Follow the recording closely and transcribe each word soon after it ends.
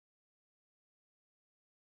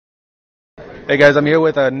Hey guys, I'm here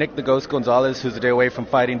with Nick the Ghost Gonzales, who's a day away from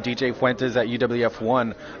fighting DJ Fuentes at UWF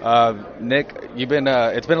 1. Nick,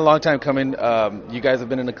 it's been a long time coming. You guys have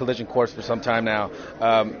been in a collision course for some time now.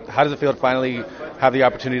 How does it feel to finally have the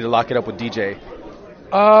opportunity to lock it up with DJ?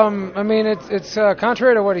 I mean, it's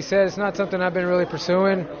contrary to what he said. It's not something I've been really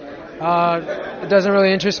pursuing. It doesn't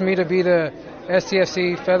really interest me to be the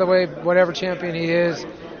STFC featherweight, whatever champion he is.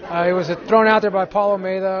 He was thrown out there by Paulo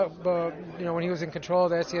Almeida, but when he was in control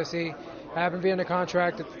of the STFC. I happened to be in the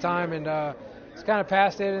contract at the time, and it's kind of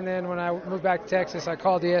past it. And then when I moved back to Texas, I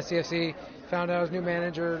called the STFC, found out I was new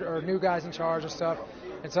manager or new guys in charge and stuff.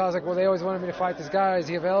 And so I was like, well, they always wanted me to fight this guy. Is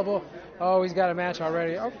he available? Oh, he's got a match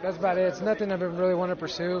already. Oh, that's about it. It's nothing I've really wanted to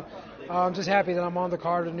pursue. I'm just happy that I'm on the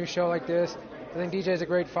card of a new show like this. I think DJ's a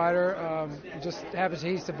great fighter. It just happens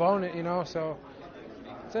he's to bone it, so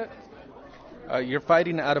that's it. You're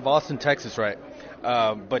fighting out of Austin, Texas, right?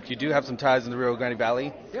 But you do have some ties in the Rio Grande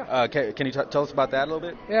Valley. Yeah. Can you tell us about that a little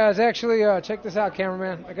bit? Yeah, it's actually, check this out,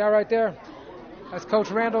 cameraman. The guy right there, that's Coach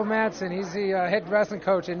Randall Madsen. He's the head wrestling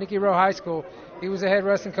coach at Nicky Rowe High School. He was the head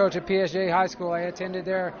wrestling coach at PSJ High School. I attended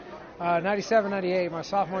there 97, 98, my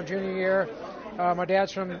sophomore, junior year. My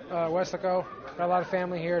dad's from Weslaco. Got a lot of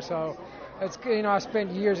family here, so it's I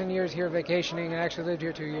spent years and years here vacationing and actually lived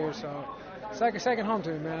here 2 years, so it's like a second home to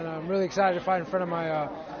me, man. I'm really excited to fight in front of my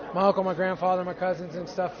uncle, my grandfather, my cousins and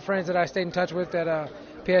stuff, friends that I stayed in touch with at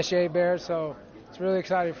PSJ Bears, so it's really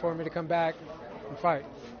exciting for me to come back and fight.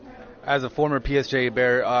 As a former PSJ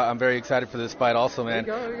Bear, I'm very excited for this fight also, man.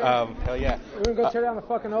 There you go. Hell yeah. We're going to go tear down the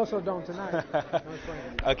fucking Oso Dome tonight.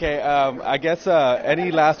 Okay, I guess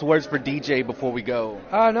any last words for DJ before we go?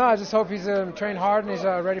 No, I just hope he's trained hard and he's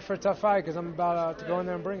ready for a tough fight because I'm about to go in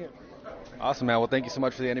there and bring it. Awesome, man. Well, thank you so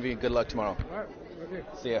much for the interview and good luck tomorrow. All right.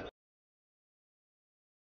 See ya.